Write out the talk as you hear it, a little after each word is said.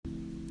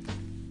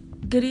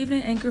Good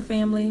evening, Anchor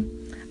family.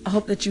 I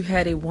hope that you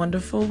had a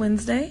wonderful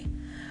Wednesday.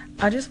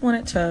 I just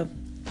wanted to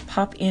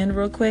pop in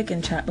real quick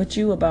and chat with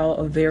you about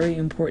a very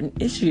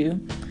important issue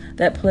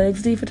that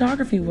plagues the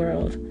photography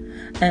world,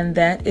 and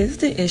that is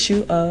the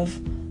issue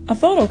of a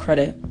photo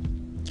credit.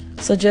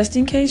 So just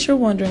in case you're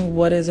wondering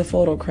what is a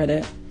photo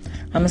credit,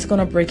 I'm just going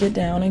to break it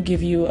down and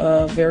give you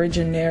a very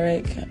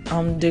generic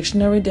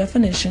dictionary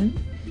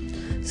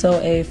definition. So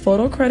a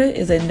photo credit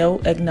is a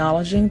note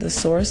acknowledging the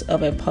source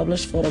of a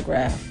published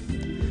photograph.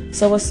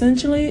 So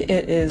essentially,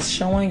 it is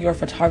showing your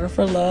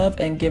photographer love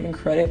and giving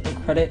credit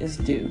when credit is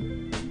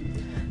due.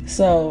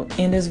 So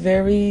in this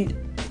very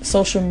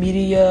social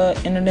media,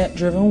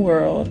 internet-driven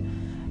world,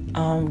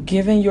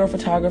 giving your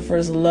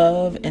photographers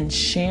love and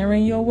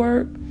sharing your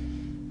work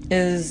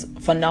is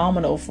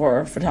phenomenal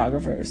for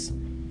photographers.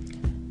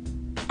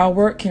 Our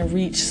work can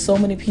reach so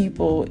many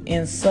people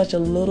in such a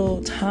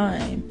little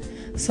time.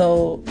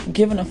 So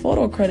giving a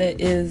photo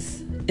credit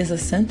is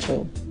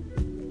essential.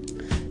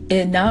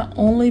 It not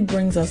only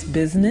brings us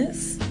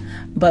business,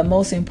 but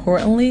most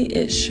importantly,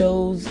 it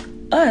shows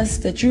us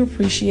that you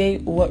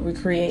appreciate what we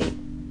create.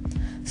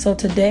 So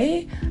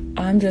today,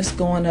 I'm just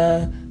going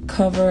to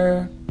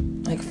cover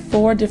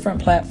 4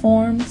 different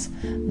platforms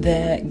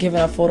that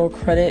giving a photo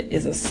credit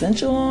is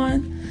essential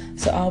on.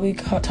 So I'll be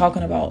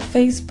talking about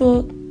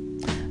Facebook.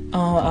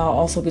 I'll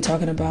also be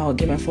talking about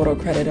giving photo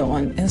credit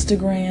on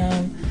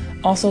Instagram,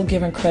 also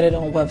giving credit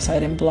on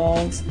website and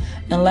blogs.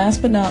 And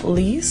last but not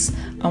least,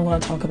 I'm going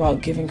to talk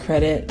about giving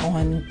credit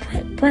on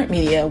print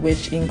media,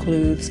 which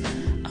includes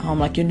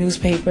your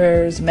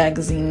newspapers,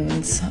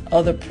 magazines,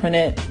 other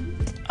printed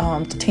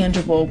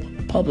tangible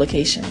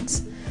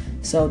publications.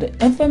 So the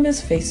infamous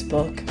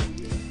Facebook.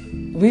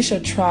 We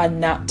should try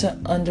not to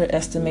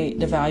underestimate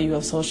the value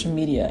of social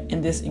media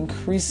in this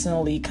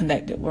increasingly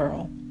connected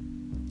world.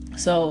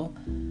 So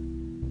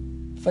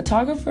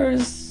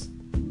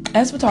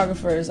as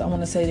photographers, I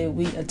want to say that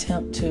we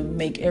attempt to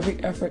make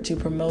every effort to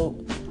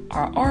promote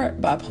our art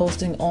by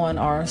posting on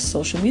our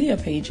social media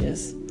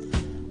pages.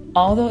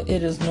 Although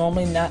it is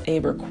normally not a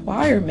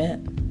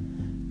requirement,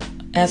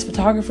 as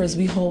photographers,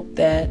 we hope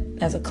that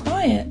as a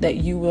client that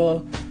you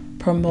will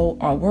promote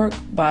our work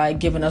by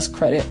giving us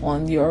credit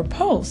on your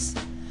posts.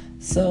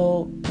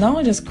 So not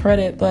only just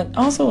credit, but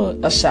also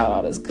a shout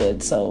out is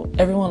good. So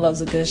everyone loves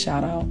a good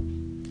shout out.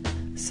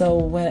 So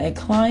when a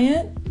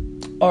client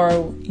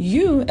or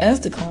you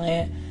as the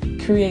client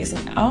creates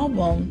an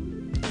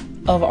album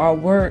of our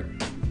work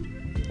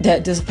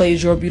that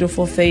displays your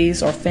beautiful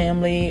face or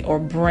family or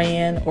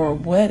brand or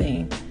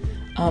wedding,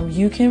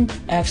 you can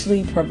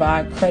actually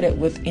provide credit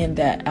within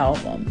that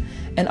album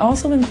and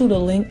also include a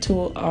link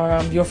to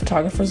your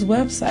photographer's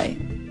website.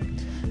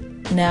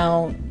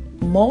 Now,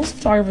 most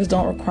photographers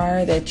don't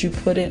require that you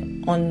put it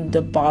on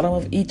the bottom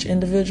of each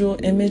individual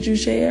image you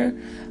share,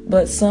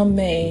 but some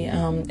may,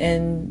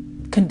 and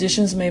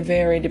conditions may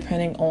vary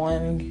depending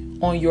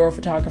on your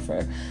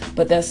photographer.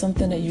 But that's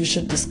something that you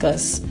should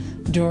discuss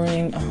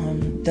during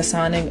the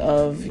signing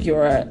of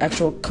your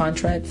actual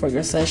contract for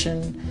your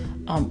session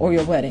or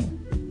your wedding.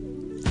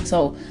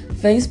 So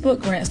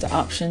Facebook grants the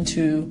option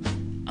to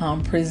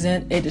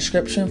present a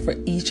description for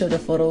each of the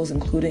photos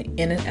included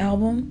in an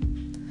album.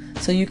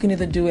 So you can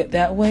either do it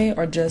that way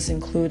or just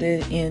include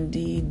it in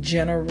the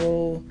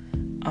general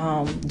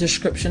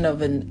description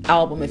of an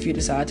album if you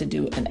decide to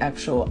do an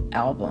actual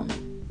album.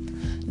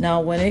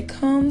 Now, when it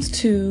comes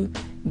to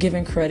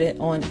giving credit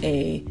on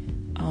a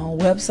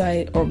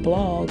website or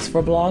blogs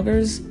for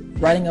bloggers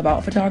writing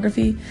about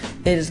photography,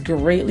 it is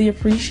greatly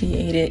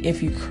appreciated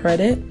if you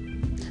credit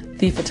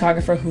the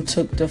photographer who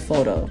took the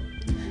photo.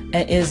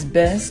 And it's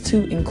best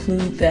to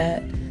include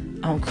that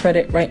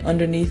credit right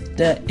underneath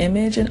the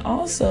image. And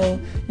also,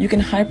 you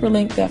can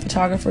hyperlink that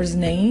photographer's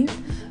name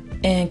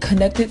and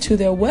connect it to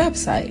their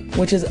website,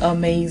 which is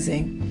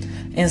amazing.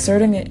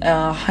 Inserting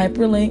a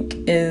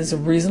hyperlink is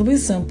reasonably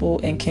simple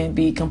and can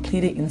be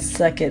completed in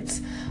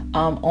seconds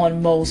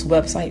on most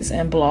websites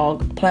and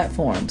blog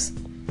platforms.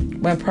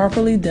 When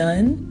properly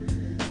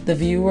done, the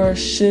viewer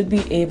should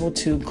be able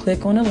to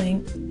click on a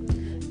link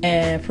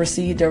and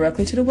proceed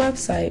directly to the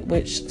website,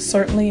 which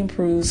certainly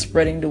improves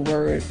spreading the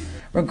word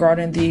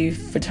regarding the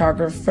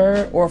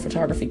photographer or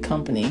photography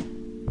company.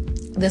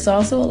 This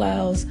also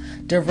allows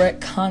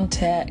direct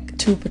contact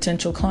to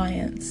potential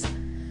clients.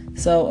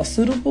 So a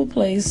suitable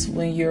place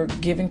when you're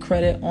giving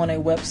credit on a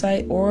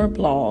website or a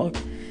blog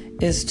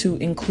is to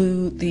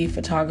include the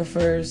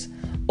photographer's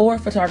or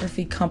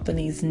photography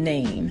company's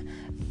name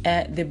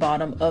at the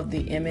bottom of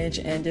the image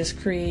and just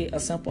create a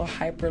simple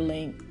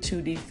hyperlink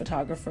to the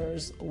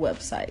photographer's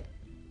website.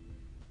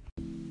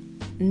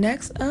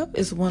 Next up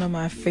is one of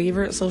my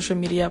favorite social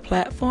media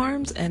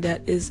platforms, and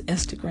that is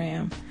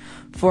Instagram.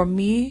 For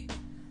me,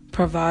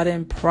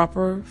 providing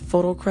proper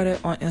photo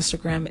credit on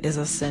Instagram is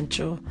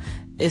essential.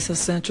 It's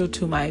essential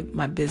to my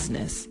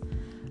business.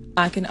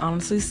 I can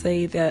honestly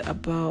say that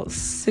about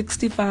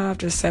 65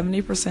 to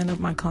 70% of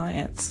my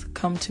clients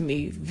come to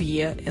me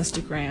via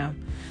Instagram.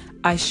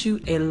 I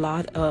shoot a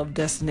lot of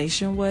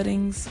destination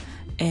weddings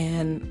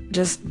and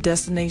just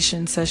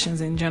destination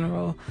sessions in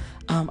general.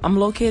 I'm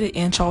located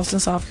in Charleston,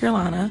 South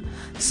Carolina,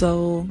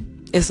 so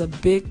it's a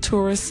big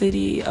tourist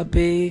city, a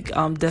big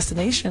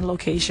destination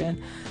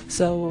location.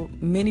 So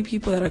many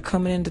people that are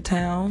coming into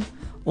town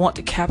want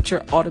to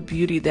capture all the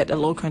beauty that the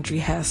Lowcountry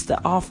has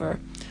to offer.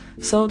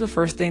 So the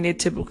first thing they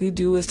typically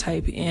do is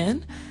type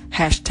in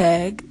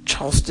hashtag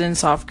Charleston,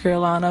 South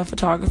Carolina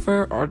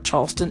photographer, or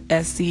Charleston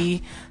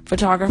SC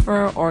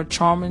photographer, or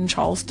Charming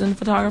Charleston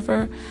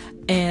photographer.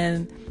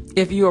 And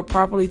if you are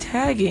properly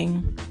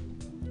tagging,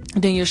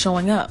 then you're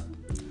showing up.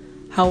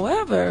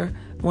 However,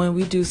 when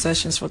we do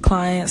sessions for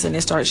clients and they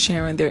start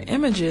sharing their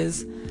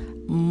images,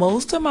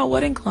 most of my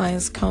wedding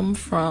clients come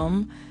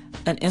from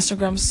an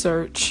Instagram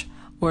search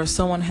where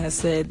someone has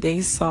said they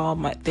saw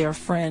their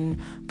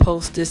friend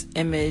post this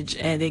image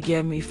and they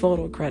gave me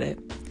photo credit.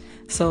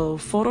 So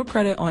photo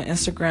credit on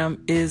Instagram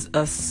is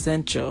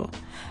essential,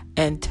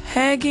 and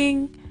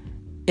tagging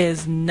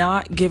is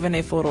not given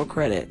a photo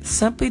credit.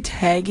 Simply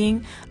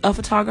tagging a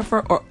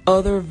photographer or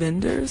other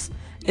vendors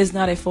is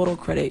not a photo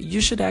credit. You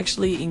should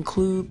actually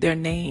include their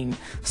name.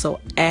 So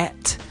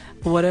at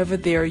whatever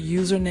their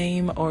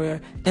username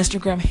or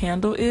Instagram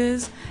handle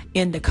is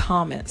in the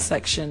comment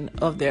section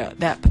of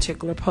that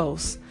particular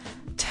post.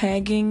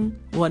 Tagging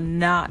will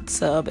not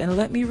sub, and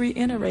let me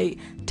reiterate,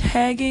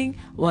 tagging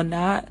will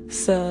not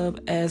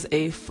sub as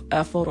a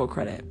photo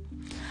credit.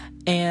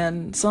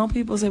 And some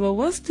people say, well,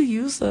 what's the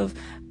use of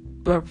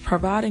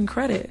providing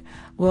credit?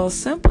 Well,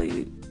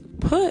 simply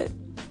put,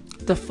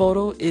 the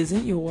photo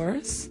isn't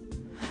yours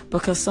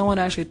because someone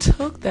actually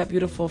took that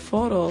beautiful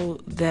photo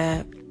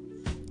that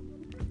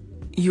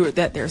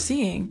they're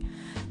seeing.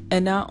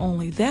 And not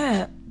only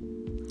that,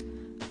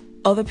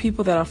 other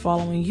people that are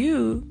following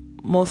you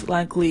most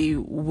likely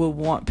will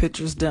want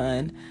pictures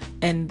done,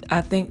 and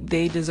I think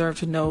they deserve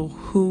to know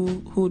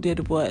who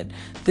did what.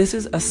 This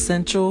is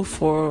essential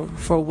for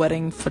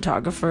wedding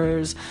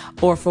photographers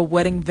or for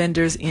wedding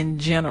vendors in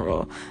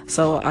general.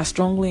 So I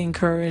strongly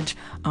encourage,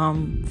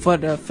 for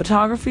the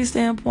photography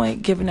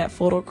standpoint, giving that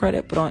photo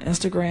credit, but on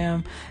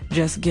Instagram,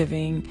 just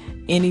giving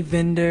any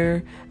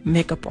vendor,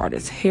 makeup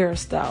artist,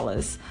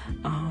 hairstylist,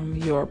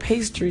 your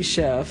pastry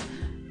chef,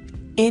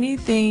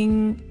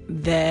 anything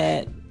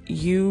that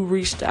you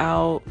reached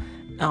out,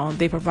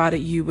 they provided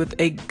you with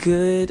a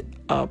good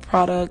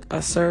product,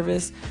 a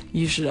service,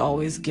 you should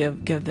always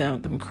give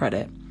them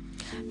credit.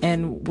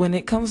 And when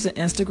it comes to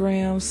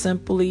Instagram,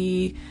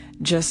 simply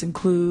just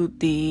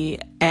include the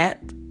 @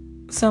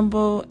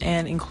 symbol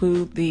and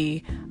include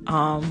the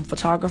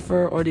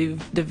photographer or the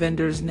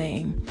vendor's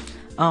name.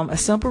 A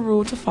simple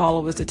rule to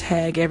follow is to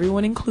tag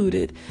everyone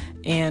included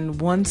in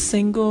one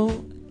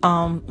single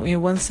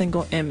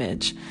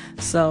image.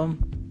 So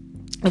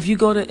if you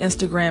go to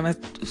Instagram,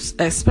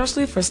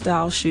 especially for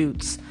style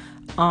shoots,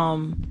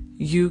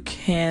 you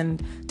can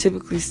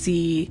typically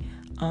see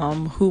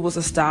who was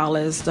a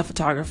stylist, the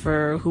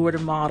photographer, who were the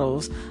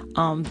models.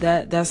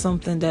 That's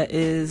something that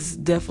is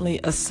definitely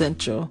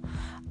essential.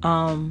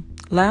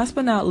 Last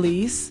but not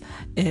least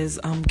is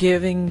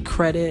giving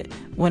credit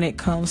when it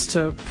comes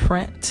to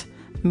print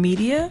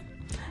media.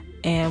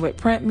 And with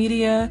print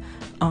media,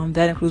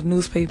 that includes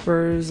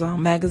newspapers,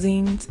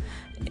 magazines.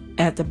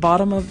 At the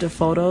bottom of the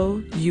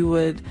photo, you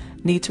would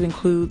need to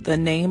include the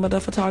name of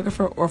the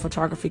photographer or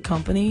photography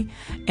company.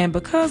 And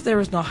because there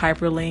is no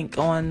hyperlink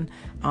on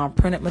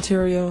printed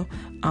material,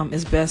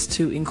 it's best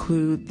to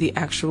include the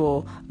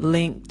actual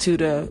link to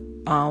the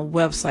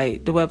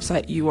website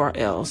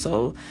URL.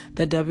 So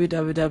the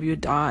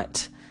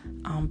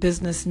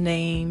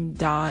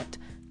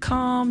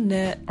www.businessname.com,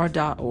 net, or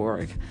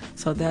 .org.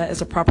 So that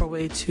is a proper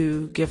way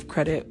to give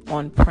credit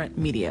on print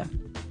media.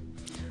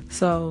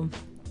 So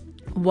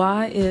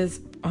why is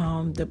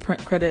the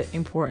print credit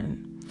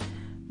important?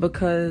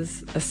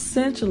 Because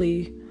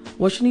essentially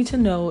what you need to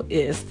know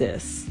is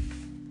this: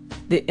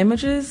 the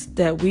images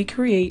that we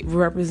create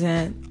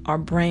represent our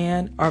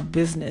brand, our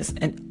business,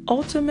 and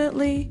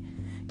ultimately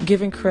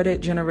giving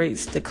credit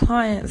generates the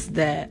clients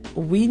that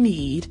we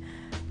need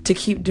to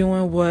keep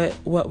doing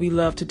what we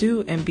love to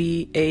do and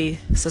be a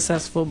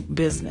successful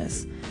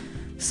business.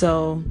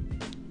 So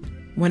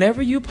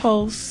whenever you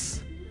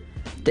post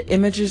the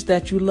images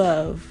that you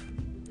love,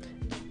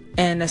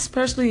 and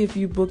especially if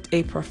you booked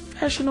a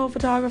professional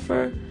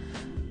photographer,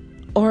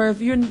 or if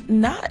you're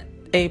not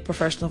a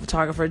professional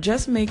photographer,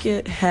 just make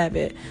it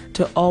habit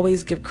to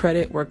always give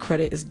credit where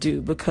credit is due,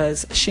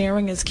 because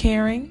sharing is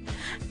caring,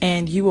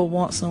 and you will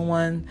want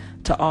someone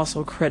to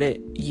also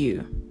credit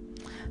you.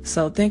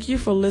 So thank you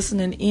for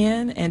listening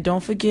in, and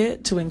don't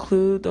forget to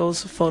include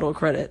those photo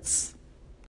credits.